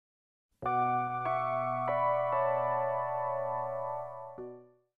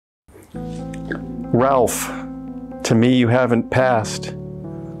Ralph, to me you haven't passed.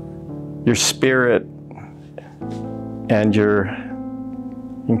 Your spirit and your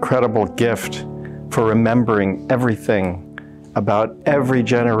incredible gift for remembering everything about every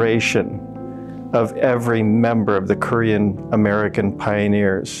generation of every member of the Korean American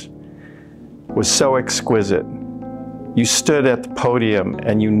pioneers was so exquisite. You stood at the podium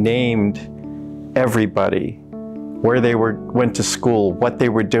and you named everybody, where they went to school, what they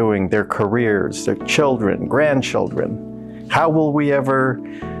were doing, their careers, their children, grandchildren. How will we ever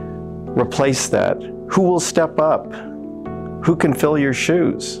replace that? Who will step up? Who can fill your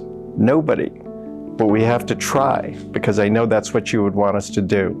shoes? Nobody. But we have to try, because I know that's what you would want us to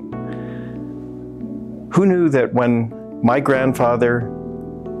do. Who knew that when my grandfather,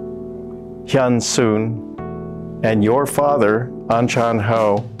 Hyun-soon, and your father, An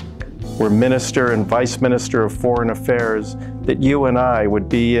Chan-ho, were Minister and Vice Minister of Foreign Affairs, that you and I would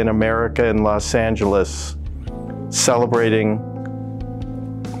be in America in Los Angeles celebrating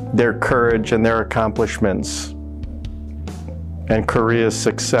their courage and their accomplishments and Korea's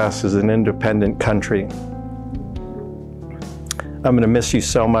success as an independent country. I'm going to miss you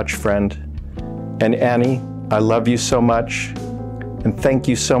so much, friend. And Annie, I love you so much, and thank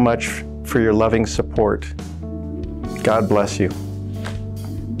you so much for your loving support. God bless you.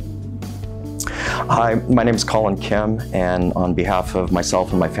 Hi, my name is Colin Kim, and on behalf of myself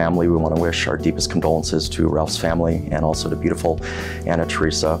and my family, we want to wish our deepest condolences to Ralph's family and also to beautiful Anna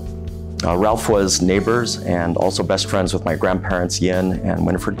Teresa. Ralph was neighbors and also best friends with my grandparents, Yin and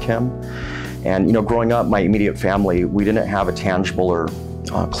Winifred Kim. And you know, growing up, my immediate family, we didn't have a tangible or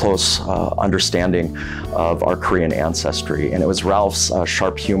close understanding of our Korean ancestry. And it was Ralph's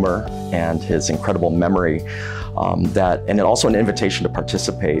sharp humor and his incredible memory and also an invitation to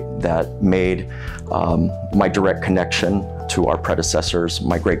participate that made my direct connection to our predecessors,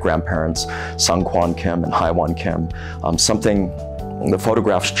 my great-grandparents, Sung Kwon Kim and Hai Won Kim, something the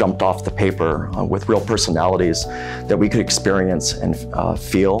photographs jumped off the paper with real personalities that we could experience and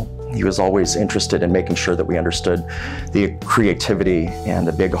feel. He was always interested in making sure that we understood the creativity and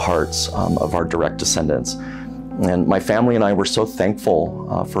the big hearts of our direct descendants. And my family and I were so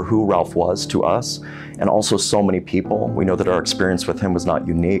thankful for who Ralph was to us, and also so many people. We know that our experience with him was not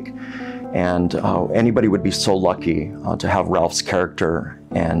unique, and anybody would be so lucky to have Ralph's character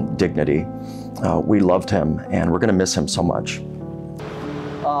and dignity. We loved him, and we're going to miss him so much.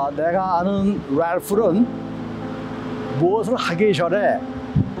 내가 아는 랄프는 무엇을 하기 전에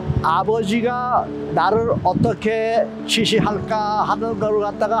아버지가 나를 어떻게 지시할까 하는 걸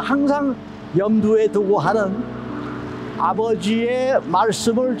갖다가 항상 염두에 두고 하는 아버지의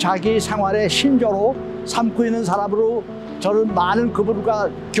말씀을 자기 생활의 신조로 삼고 있는 사람으로 저는 많은 그분과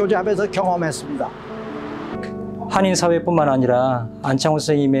교제하면서 경험했습니다. 한인 사회뿐만 아니라 안창호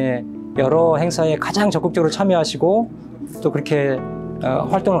선생님의 여러 행사에 가장 적극적으로 참여하시고 또 그렇게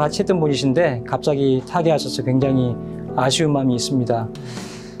활동을 같이 했던 분이신데 갑자기 타계하셔서 굉장히 아쉬운 마음이 있습니다.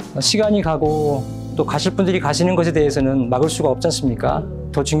 시간이 가고 또 가실 분들이 가시는 것에 대해서는 막을 수가 없지 않습니까?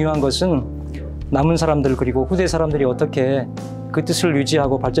 더 중요한 것은 남은 사람들 그리고 후대 사람들이 어떻게 그 뜻을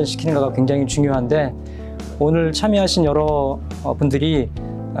유지하고 발전시키는가가 굉장히 중요한데 오늘 참여하신 여러 분들이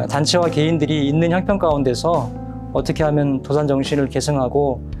단체와 개인들이 있는 형편 가운데서 어떻게 하면 도산 정신을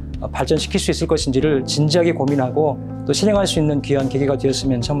계승하고 발전시킬 수 있을 것인지를 진지하게 고민하고 또 실행할 수 있는 귀한 계기가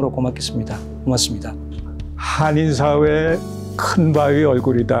되었으면 참으로 고맙겠습니다. 고맙습니다. 한인 사회의 큰 바위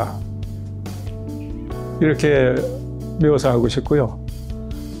얼굴이다. 이렇게 묘사하고 싶고요.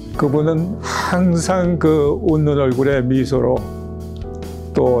 그분은 항상 그 웃는 얼굴에 미소로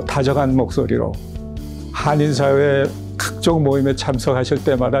또 다정한 목소리로 한인 사회 각종 모임에 참석하실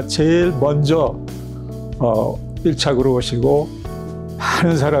때마다 제일 먼저 일착으로 오시고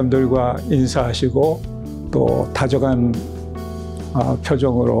많은 사람들과 인사하시고 또 다정한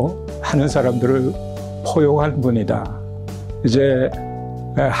표정으로 하는 사람들을 포용한 분이다. 이제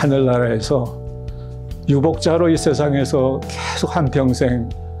하늘나라에서 유복자로 이 세상에서 계속 한평생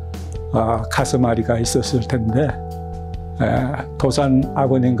가슴앓이가 있었을 텐데 도산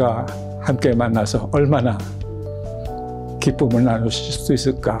아버님과 함께 만나서 얼마나 기쁨을 나누실 수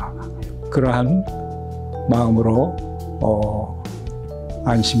있을까 그러한 마음으로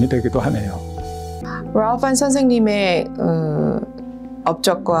안심이 되기도 하네요. 랄프 안 선생님의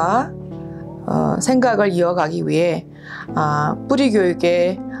업적과 생각을 이어가기 위해 뿌리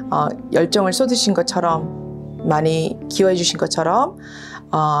교육에 열정을 쏟으신 것처럼 많이 기여해 주신 것처럼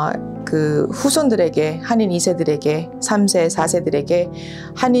그 후손들에게 한인 2세들에게 3세, 4세들에게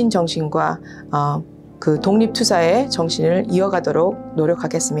한인 정신과 그 독립투사의 정신을 이어가도록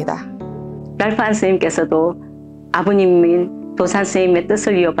노력하겠습니다. 랄프 안 선생님께서도 아버님인 도산 선생님의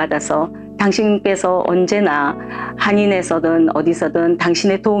뜻을 이어받아서 당신께서 언제나 한인에서든 어디서든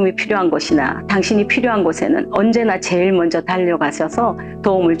당신의 도움이 필요한 곳이나 당신이 필요한 곳에는 언제나 제일 먼저 달려가셔서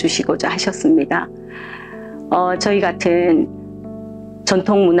도움을 주시고자 하셨습니다. 저희 같은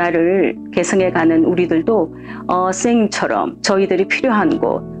전통 문화를 계승해가는 우리들도 선생님처럼 저희들이 필요한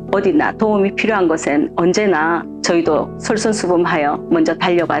곳, 어디나 도움이 필요한 곳엔 언제나 저희도 솔선수범하여 먼저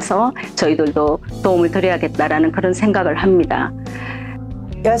달려가서 저희들도 도움을 드려야겠다라는 그런 생각을 합니다.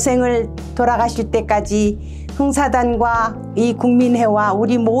 여생을 돌아가실 때까지 흥사단과 이 국민회와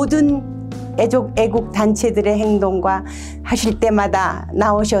우리 모든 애국 단체들의 행동과 하실 때마다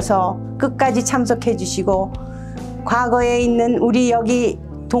나오셔서 끝까지 참석해 주시고 과거에 있는 우리 여기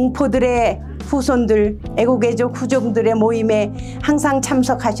동포들의 후손들, 애국 후종들의 모임에 항상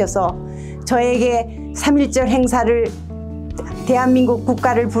참석하셔서 저에게 3.1절 행사를 대한민국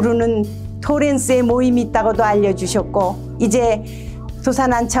국가를 부르는 토렌스의 모임이 있다고도 알려주셨고 이제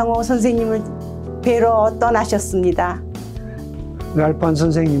도산안창호 선생님을 뵈러 떠나셨습니다. 랄프 안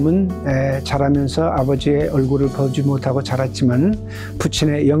선생님은 자라면서 아버지의 얼굴을 보지 못하고 자랐지만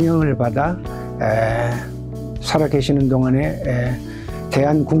부친의 영향을 받아 살아계시는 동안에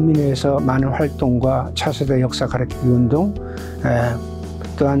대한국민회에서 많은 활동과 차세대 역사 가르치기 운동,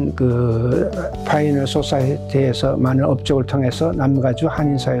 또한 그 파이너리 소사이어티에서 많은 업적을 통해서 남가주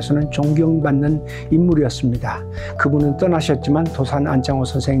한인사회에서는 존경받는 인물이었습니다. 그분은 떠나셨지만 도산 안창호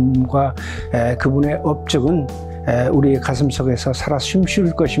선생님과 그분의 업적은 우리의 가슴속에서 살아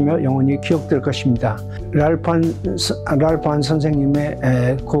숨쉴 것이며 영원히 기억될 것입니다. 랄프 안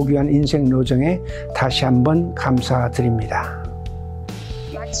선생님의 고귀한 인생 노정에 다시 한번 감사드립니다.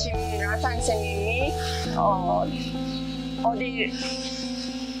 마침 랄프 선생님이 어디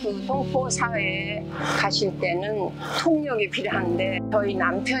그 동포 사회에 가실 때는 통역이 필요한데 저희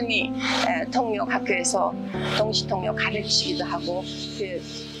남편이 통역학교에서 동시통역 가르치기도 하고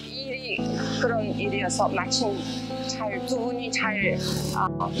그런 일이어서 마침 두 분이 잘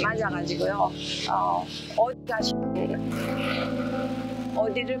맞아가지고요.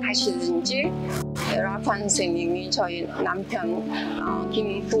 어디를 가시든지 랄프 선생님이 저희 남편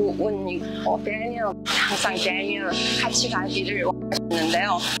김부은이고 데니얼 항상 데니얼 같이 가기를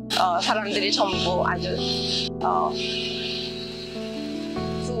원하셨는데요. 사람들이 전부 아주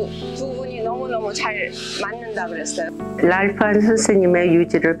두 분이 너무너무 잘 맞는다 그랬어요. 랄프 안 선생님의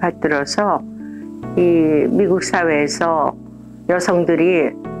유지를 받들어서 이 미국 사회에서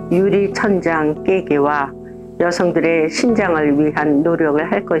여성들이 유리 천장 깨기와 여성들의 신장을 위한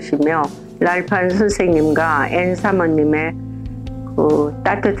노력을 할 것이며 랄프 안 선생님과 앤 사모님의 그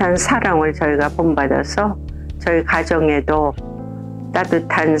따뜻한 사랑을 저희가 본받아서 저희 가정에도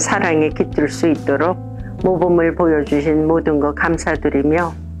따뜻한 사랑에 깃들 수 있도록 모범을 보여주신 모든 것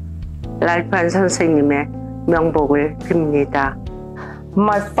감사드리며 랄프 안 선생님의 명복을 빕니다.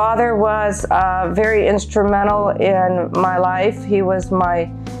 My father was very instrumental in my life. He was my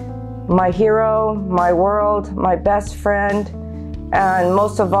hero, my world, my best friend, and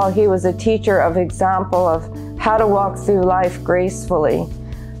most of all, he was a teacher of example of how to walk through life gracefully.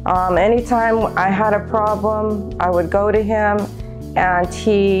 Anytime I had a problem, I would go to him, and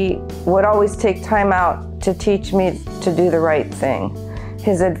he would always take time out to teach me to do the right thing.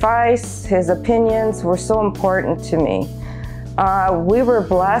 His advice, his opinions were so important to me. We were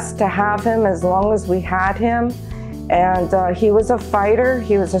blessed to have him as long as we had him. And he was a fighter,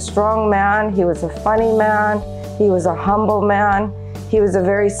 he was a strong man, he was a funny man, he was a humble man, he was a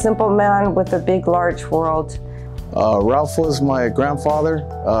very simple man with a big, large world. Ralph was my grandfather.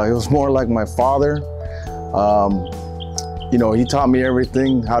 He was more like my father. You know, he taught me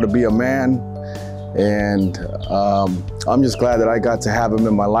everything, how to be a man. And I'm just glad that I got to have him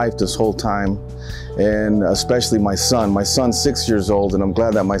in my life this whole time. And especially my son. My son's 6 years old, and I'm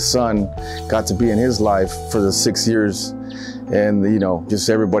glad that my son got to be in his life for the 6 years. And, you know, just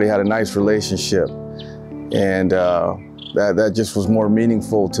everybody had a nice relationship. And that just was more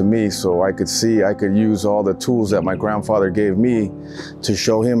meaningful to me, so I could use all the tools that my grandfather gave me to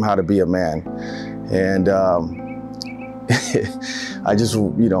show him how to be a man. And I just,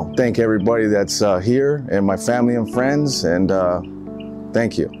 you know, thank everybody that's here and my family and friends, and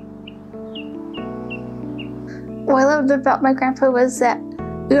thank you. What I loved about my grandpa was that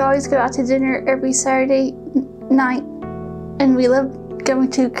we would always go out to dinner every Saturday night, and we loved going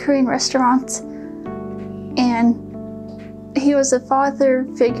to Korean restaurants. And he was a father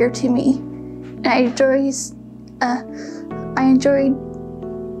figure to me, and I enjoyed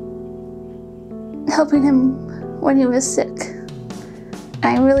helping him when he was sick.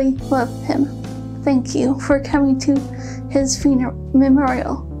 I really love him. Thank you for coming to his funeral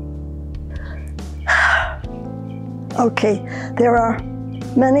memorial. Okay, there are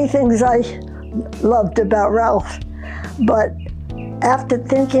many things I loved about Ralph, but after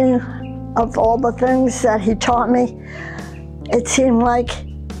thinking of all the things that he taught me, it seemed like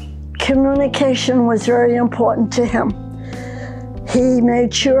communication was very important to him. He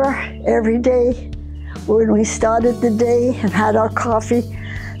made sure every day when we started the day and had our coffee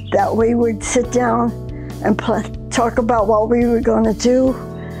that we would sit down and talk about what we were going to do,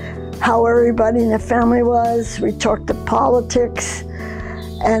 how everybody in the family was. We talked to politics,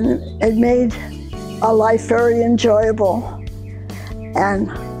 and it made our life very enjoyable.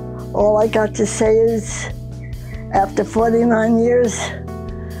 And all I got to say is, after 49 years,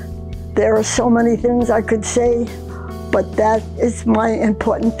 there are so many things I could say, but that is my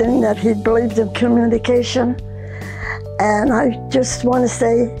important thing, that he believed in communication. And I just want to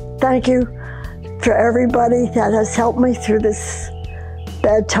say thank you for everybody that has helped me through this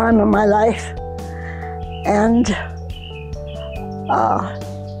bad time in my life. And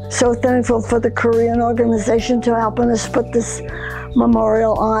so thankful for the Korean organization to helping us put this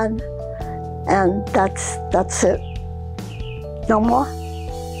memorial on. And that's it. No more?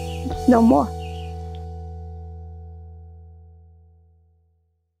 No more.